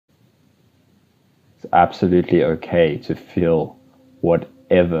It's absolutely okay to feel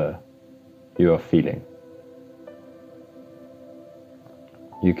whatever you are feeling.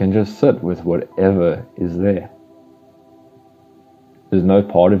 You can just sit with whatever is there. There's no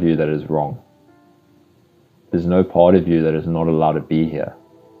part of you that is wrong. There's no part of you that is not allowed to be here.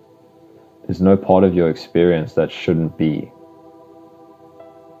 There's no part of your experience that shouldn't be.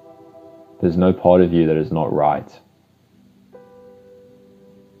 There's no part of you that is not right.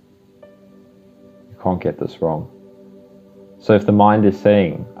 You can't get this wrong. So if the mind is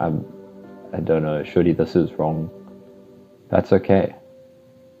saying, I don't know, surely this is wrong, that's okay.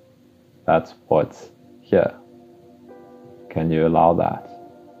 That's what's here. Can you allow that?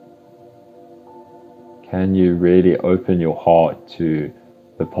 Can you really open your heart to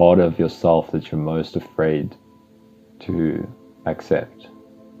the part of yourself that you're most afraid to accept?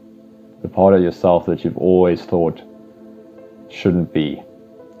 The part of yourself that you've always thought shouldn't be,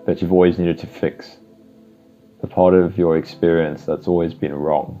 that you've always needed to fix. The part of your experience that's always been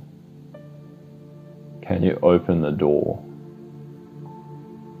wrong. Can you open the door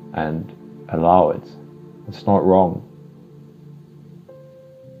and allow it? It's not wrong.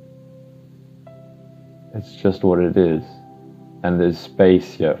 It's just what it is. And there's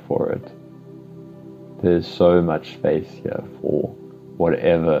space here for it. There's so much space here for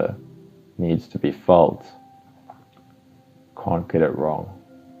whatever needs to be felt. Can't get it wrong.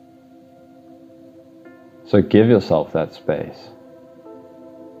 So give yourself that space.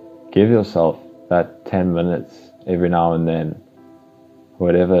 Give yourself that 10 minutes every now and then,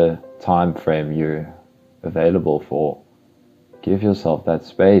 whatever time frame you're available for. Give yourself that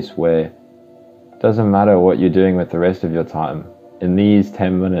space where it doesn't matter what you're doing with the rest of your time. In these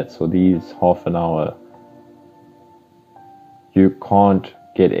 10 minutes or these half an hour, you can't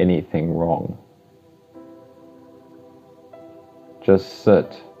get anything wrong. Just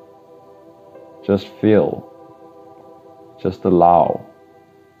sit. Just feel. Just allow.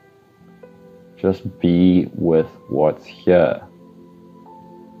 Just be with what's here.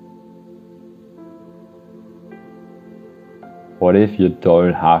 What if you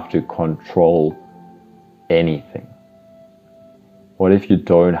don't have to control anything? What if you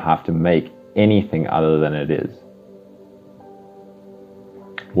don't have to make anything other than it is?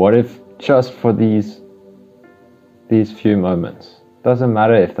 What if just for these few moments, doesn't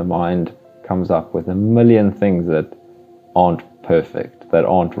matter if the mind comes up with a million things that aren't perfect, that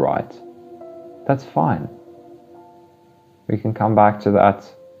aren't right, that's fine. We can come back to that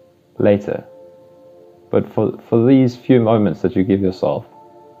later. But for these few moments that you give yourself,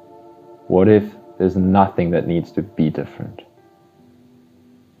 what if there's nothing that needs to be different?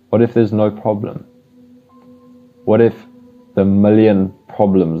 What if there's no problem? What if the million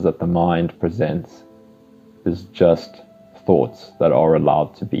problems that the mind presents is just thoughts that are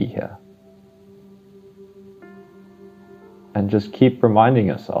allowed to be here? And just keep reminding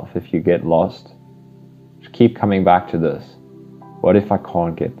yourself, if you get lost, just keep coming back to this. What if I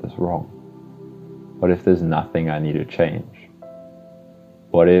can't get this wrong? What if there's nothing I need to change?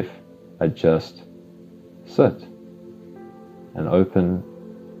 What if I just sit and open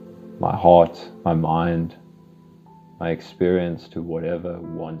my heart, my mind, my experience to whatever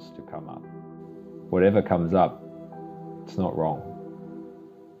wants to come up? Whatever comes up, it's not wrong.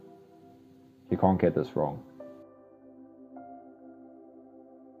 You can't get this wrong.